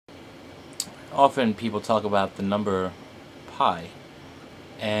Often people talk about the number pi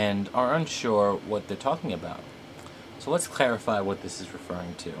and are unsure what they're talking about. So let's clarify what this is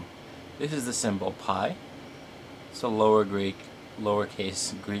referring to. This is the symbol pi. It's a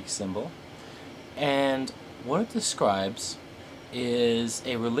lowercase Greek symbol. And what it describes is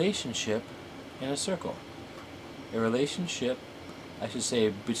a relationship in a circle. A relationship, I should say,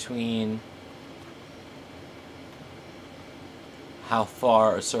 between how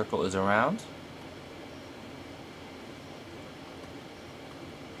far a circle is around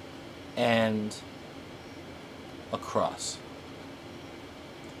and across.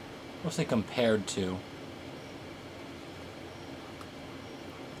 Mostly compared to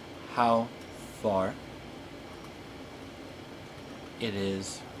how far it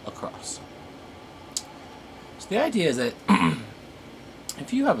is across. So the idea is that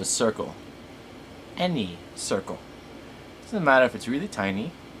if you have a circle, any circle, it doesn't matter if it's really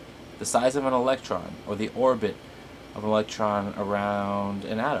tiny, the size of an electron, or the orbit of an electron around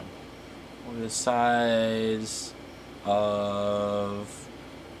an atom, or the size of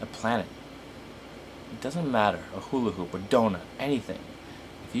a planet. It doesn't matter, a hula hoop, a donut, anything.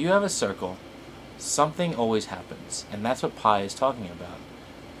 If you have a circle, something always happens, and that's what pi is talking about.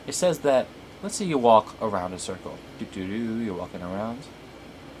 It says that, let's say you walk around a circle. You're walking around.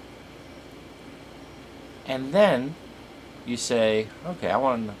 And then you say, okay, I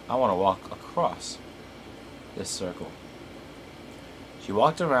want to walk across this circle. So you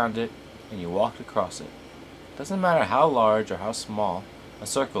walked around it, and you walked across it. Doesn't matter how large or how small a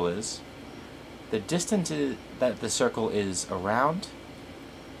circle is, the distance that the circle is around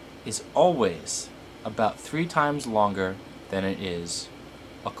is always about 3 times longer than it is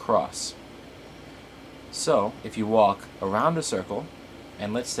across. So if you walk around a circle,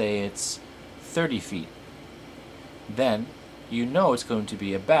 and let's say it's 30 feet, then you know it's going to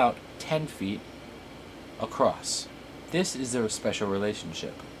be about 10 feet across. This is their special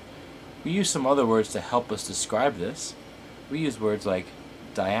relationship. We use some other words to help us describe this. We use words like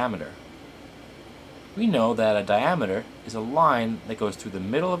diameter. We know that a diameter is a line that goes through the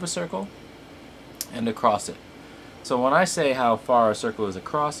middle of a circle and across it. So when I say how far a circle is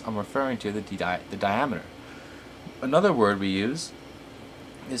across, I'm referring to the diameter. Another word we use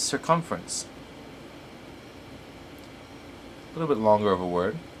is circumference. A little bit longer of a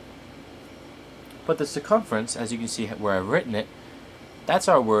word. But the circumference, as you can see where I've written it, that's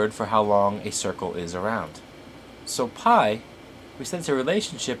our word for how long a circle is around. So pi, we said it's a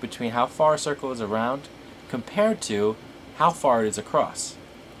relationship between how far a circle is around compared to how far it is across.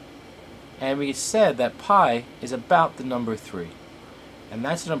 And we said that pi is about the number 3. And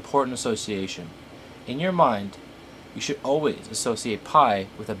that's an important association. In your mind, you should always associate pi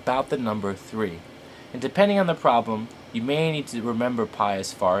with about the number 3. And depending on the problem, you may need to remember pi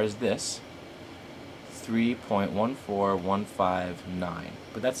as far as this, 3.14159.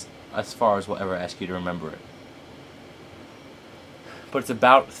 But that's as far as we'll ever ask you to remember it. But it's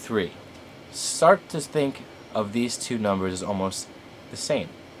about 3. Start to think of these two numbers as almost the same.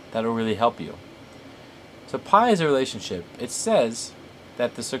 That'll really help you. So pi is a relationship. It says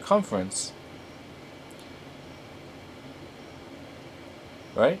that the circumference,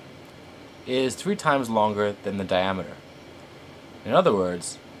 right, is 3 times longer than the diameter. In other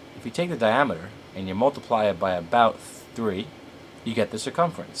words, if you take the diameter and you multiply it by about 3, you get the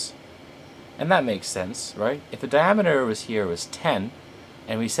circumference. And that makes sense, right? If the diameter was 10,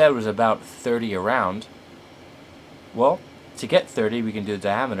 and we said it was about 30 around, well, to get 30, we can do the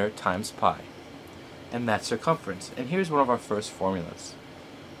diameter times pi. And that's circumference. And here's one of our first formulas.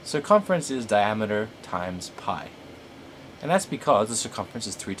 Circumference is diameter times pi. And that's because the circumference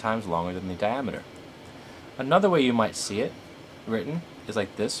is 3 times longer than the diameter. Another way you might see it written is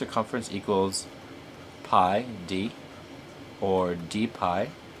like this. Circumference equals pi d, or d pi.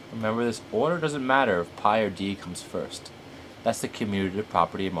 Remember, this order doesn't matter if pi or d comes first. That's the commutative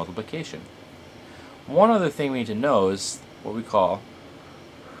property of multiplication. One other thing we need to know is what we call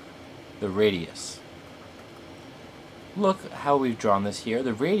the radius. Look how we've drawn this here.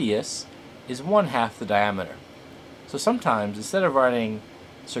 The radius is 1/2 the diameter. So sometimes, instead of writing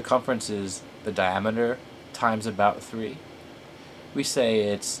circumference is the diameter times about 3, we say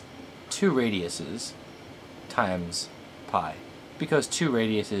it's 2 radiuses times pi, because 2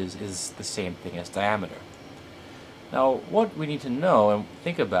 radiuses is the same thing as diameter. Now, what we need to know and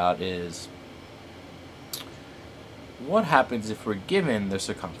think about is what happens if we're given the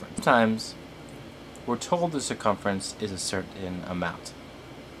circumference. Sometimes we're told the circumference is a certain amount.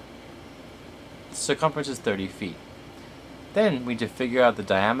 The circumference is 30 feet. Then we need to figure out the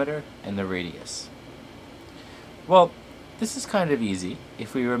diameter and the radius. Well, this is kind of easy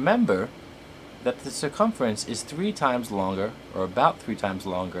if we remember that the circumference is 3 times longer, or about 3 times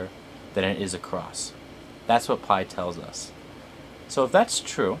longer, than it is across. That's what pi tells us. So if that's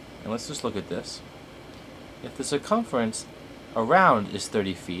true, and let's just look at this, if the circumference around is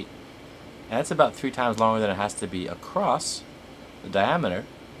 30 feet, and that's about 3 times longer than it has to be across the diameter,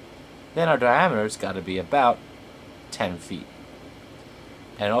 then our diameter's got to be about 10 feet.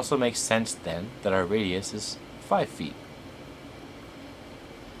 And it also makes sense then that our radius is 5 feet.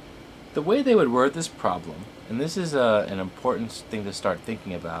 The way they would word this problem, and this is an important thing to start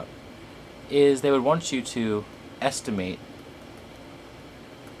thinking about, is they would want you to estimate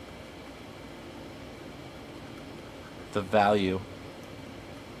the value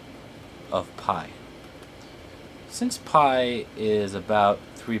of pi. Since pi is about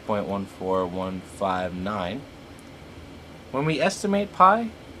 3.14159, when we estimate pi,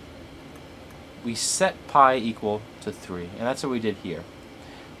 we set pi equal to 3, and that's what we did here.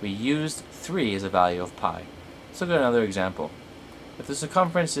 We used 3 as a value of pi. Let's look at another example. If the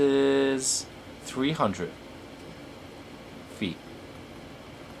circumference is 300 feet,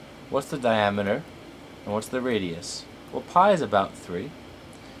 what's the diameter and what's the radius? Well, pi is about 3,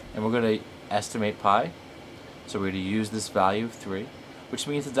 and we're going to estimate pi, so we're going to use this value of 3, which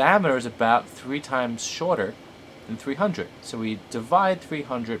means the diameter is about 3 times shorter than 300. So we divide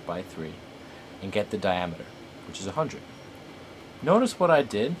 300 by 3 and get the diameter, which is 100. Notice what I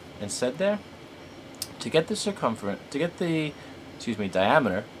did and said there. To get the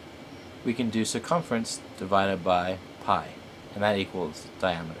diameter, we can do circumference divided by pi, and that equals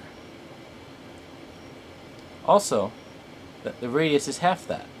diameter. Also, the radius is half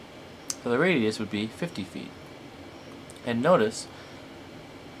that. So the radius would be 50 feet. And notice,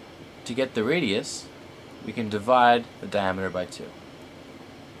 to get the radius, we can divide the diameter by 2.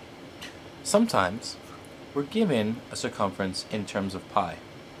 Sometimes, we're given a circumference in terms of pi,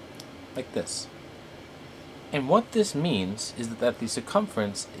 like this. And what this means is that the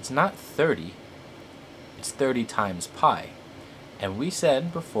circumference, it's not 30, it's 30 times pi. And we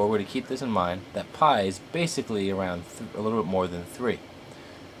said before, we're to keep this in mind, that pi is basically around a little bit more than 3.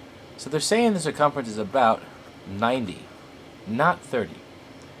 So they're saying the circumference is about 90, not 30.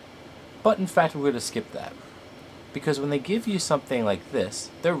 But in fact, we're going to skip that. Because when they give you something like this,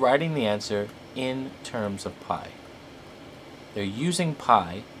 they're writing the answer in terms of pi. They're using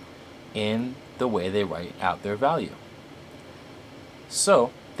pi in the way they write out their value.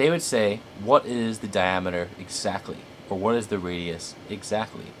 So they would say, what is the diameter exactly? Or what is the radius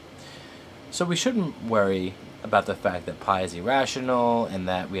exactly? So we shouldn't worry about the fact that pi is irrational and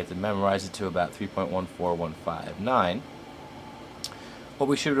that we have to memorize it to about 3.14159. What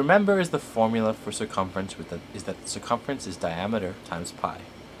we should remember is the formula for circumference is that the circumference is diameter times pi.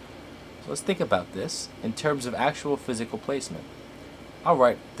 So let's think about this in terms of actual physical placement. I'll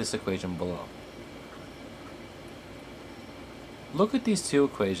write this equation below. Look at these two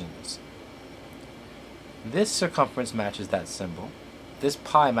equations. This circumference matches that symbol. This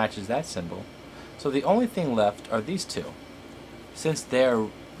pi matches that symbol. So the only thing left are these two. Since they're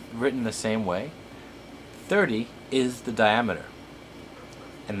written the same way, 30 is the diameter,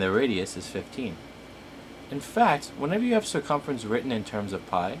 and the radius is 15. In fact, whenever you have circumference written in terms of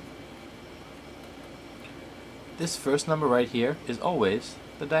pi, this first number right here is always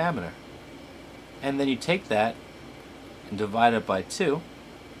the diameter. And then you take that and divide it by 2,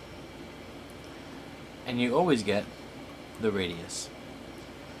 and you always get the radius.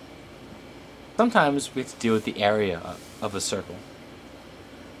 Sometimes we have to deal with the area of a circle.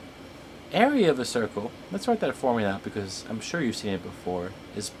 Area of a circle, let's write that formula out because I'm sure you've seen it before,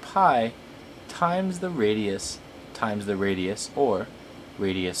 is pi times the radius, or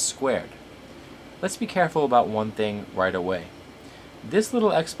radius squared. Let's be careful about one thing right away. This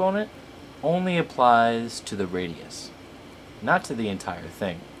little exponent only applies to the radius, not to the entire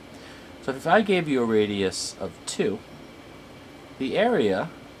thing. So if I gave you a radius of 2, the area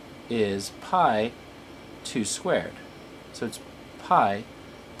is pi 2 squared. So it's pi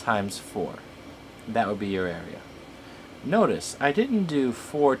times 4. That would be your area. Notice, I didn't do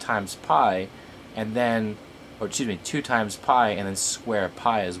 4 times pi and then, 2 times pi and then square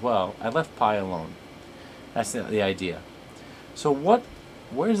pi as well. I left pi alone. That's the idea. So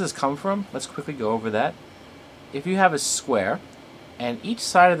where does this come from? Let's quickly go over that. If you have a square, and each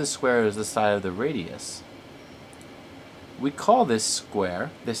side of the square is the side of the radius, we call this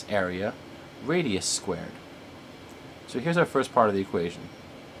square, this area, radius squared. So here's our first part of the equation.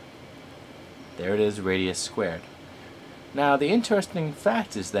 There it is, radius squared. Now the interesting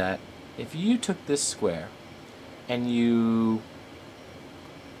fact is that if you took this square and you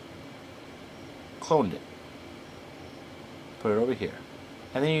cloned it, put it over here,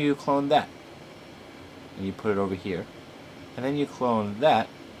 and then you clone that, and you put it over here, and then you clone that,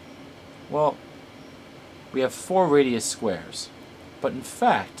 well, we have 4 radius squares. But in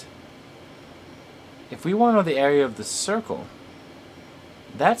fact, if we want to know the area of the circle,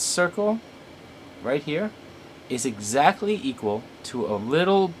 that circle right here is exactly equal to a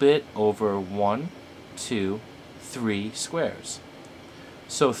little bit over 1, 2, 3 squares.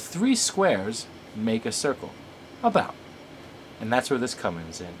 So 3 squares make a circle, about. And that's where this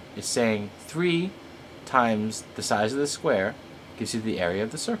comes in. It's saying 3 times the size of the square gives you the area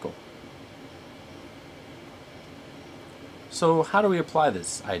of the circle. So how do we apply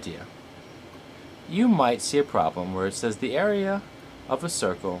this idea? You might see a problem where it says the area of a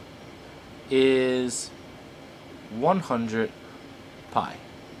circle is 100 pi.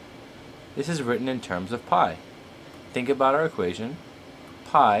 This is written in terms of pi. Think about our equation,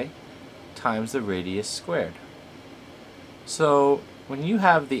 pi times the radius squared. So when you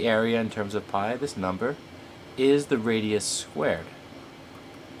have the area in terms of pi, this number is the radius squared.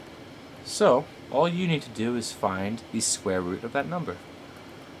 So all you need to do is find the square root of that number.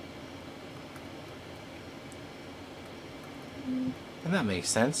 And that makes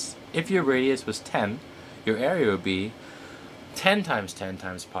sense. If your radius was 10, your area would be 10 times 10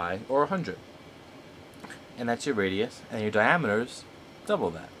 times pi, or 100. And that's your radius, and your diameter is double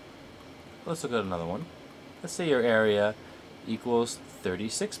that. Let's look at another one. Let's say your area equals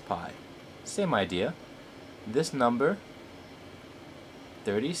 36 pi. Same idea. This number,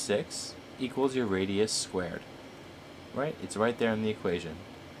 36, equals your radius squared. Right? It's right there in the equation.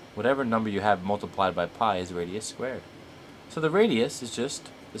 Whatever number you have multiplied by pi is radius squared. So the radius is just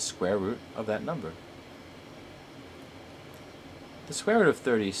the square root of that number. The square root of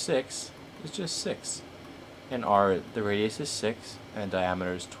 36 is just 6. And the radius is 6 and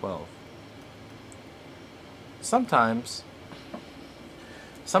diameter is 12. Sometimes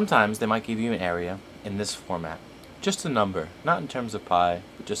they might give you an area in this format. Just a number, not in terms of pi,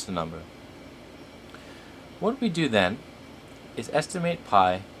 but just a number. What we do then is estimate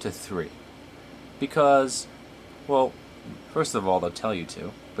pi to 3. Because, well, first of all, they'll tell you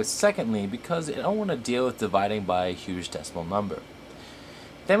to, but secondly, because I don't want to deal with dividing by a huge decimal number.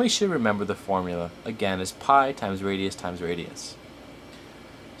 Then we should remember the formula, again, is pi times radius times radius.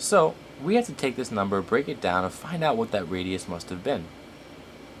 So, we have to take this number, break it down, and find out what that radius must have been.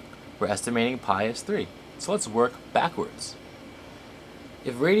 We're estimating pi as 3. So let's work backwards.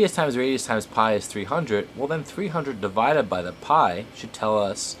 If radius times pi is 300, well then 300 divided by the pi should tell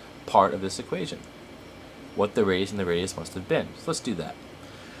us part of this equation. What the radius and the radius must have been. So let's do that.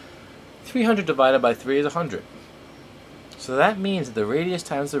 300 divided by 3 is 100. So that means that the radius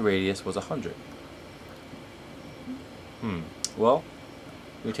times the radius was 100. Well,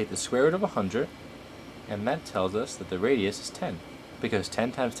 we take the square root of 100, and that tells us that the radius is 10, because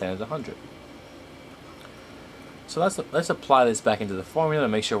 10 times 10 is 100. So let's apply this back into the formula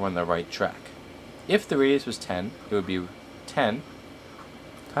and make sure we're on the right track. If the radius was 10, it would be 10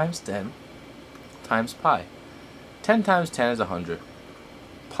 times 10 times pi. 10 times 10 is 100.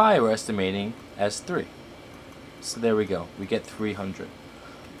 Pi we're estimating as 3. So there we go. We get 300.